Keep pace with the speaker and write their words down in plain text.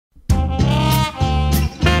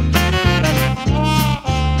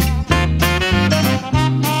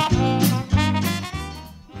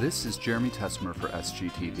is Jeremy Tesmer for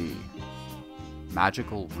SGTV.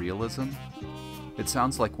 Magical realism? It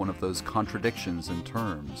sounds like one of those contradictions in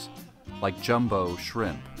terms, like jumbo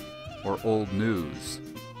shrimp, or old news,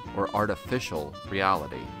 or artificial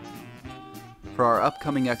reality. For our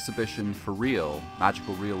upcoming exhibition, For Real,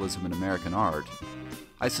 Magical Realism in American Art,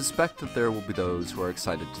 I suspect that there will be those who are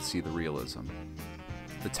excited to see the realism.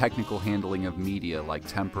 The technical handling of media like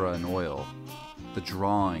tempera and oil, the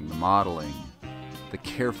drawing, the modeling, the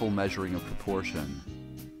careful measuring of proportion.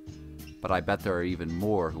 But I bet there are even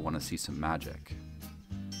more who want to see some magic.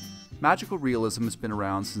 Magical realism has been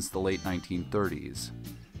around since the late 1930s,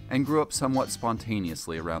 and grew up somewhat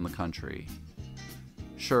spontaneously around the country.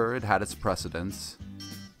 Sure, it had its precedents.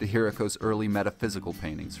 De Chirico's early metaphysical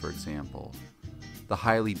paintings, for example. The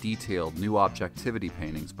highly detailed New Objectivity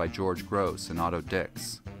paintings by George Gross and Otto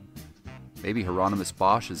Dix. Maybe Hieronymus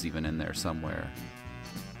Bosch is even in there somewhere.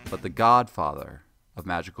 But the godfather of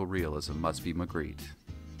magical realism must be Magritte.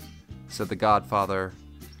 Said the godfather,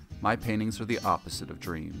 "My paintings are the opposite of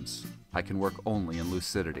dreams. I can work only in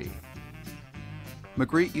lucidity."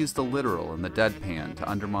 Magritte used the literal and the deadpan to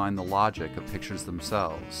undermine the logic of pictures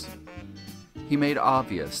themselves. He made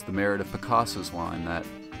obvious the merit of Picasso's line that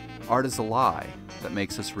art is a lie that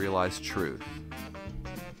makes us realize truth.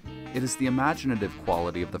 It is the imaginative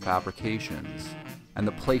quality of the fabrications and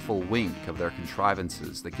the playful wink of their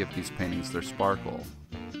contrivances that give these paintings their sparkle.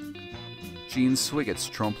 Jean Swiggett's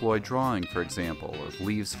trompe-l'oeil drawing, for example, of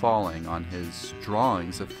leaves falling on his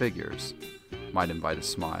drawings of figures, might invite a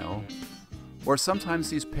smile. Or sometimes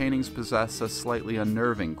these paintings possess a slightly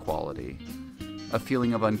unnerving quality, a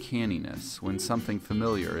feeling of uncanniness when something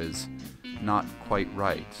familiar is not quite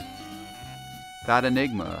right. That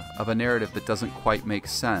enigma of a narrative that doesn't quite make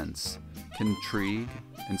sense can intrigue,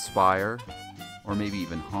 inspire, or maybe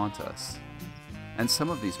even haunt us. And some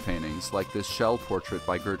of these paintings, like this shell portrait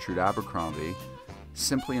by Gertrude Abercrombie,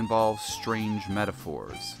 simply involve strange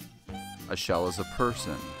metaphors. A shell as a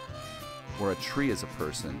person, or a tree as a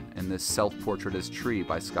person in this self-portrait as tree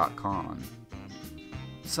by Kahn.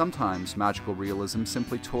 Sometimes magical realism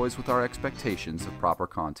simply toys with our expectations of proper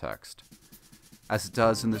context, as it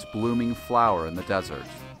does in this blooming flower in the desert,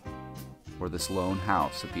 or this lone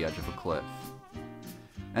house at the edge of a cliff.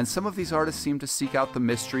 And some of these artists seem to seek out the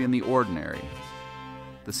mystery in the ordinary,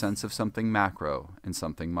 the sense of something macro in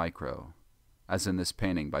something micro, as in this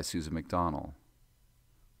painting by Susan McDonnell,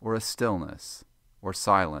 or a stillness or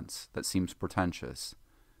silence that seems portentous,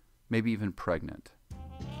 maybe even pregnant.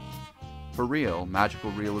 For Real,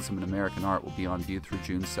 Magical Realism in American Art will be on view through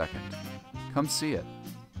June 2nd. Come see it.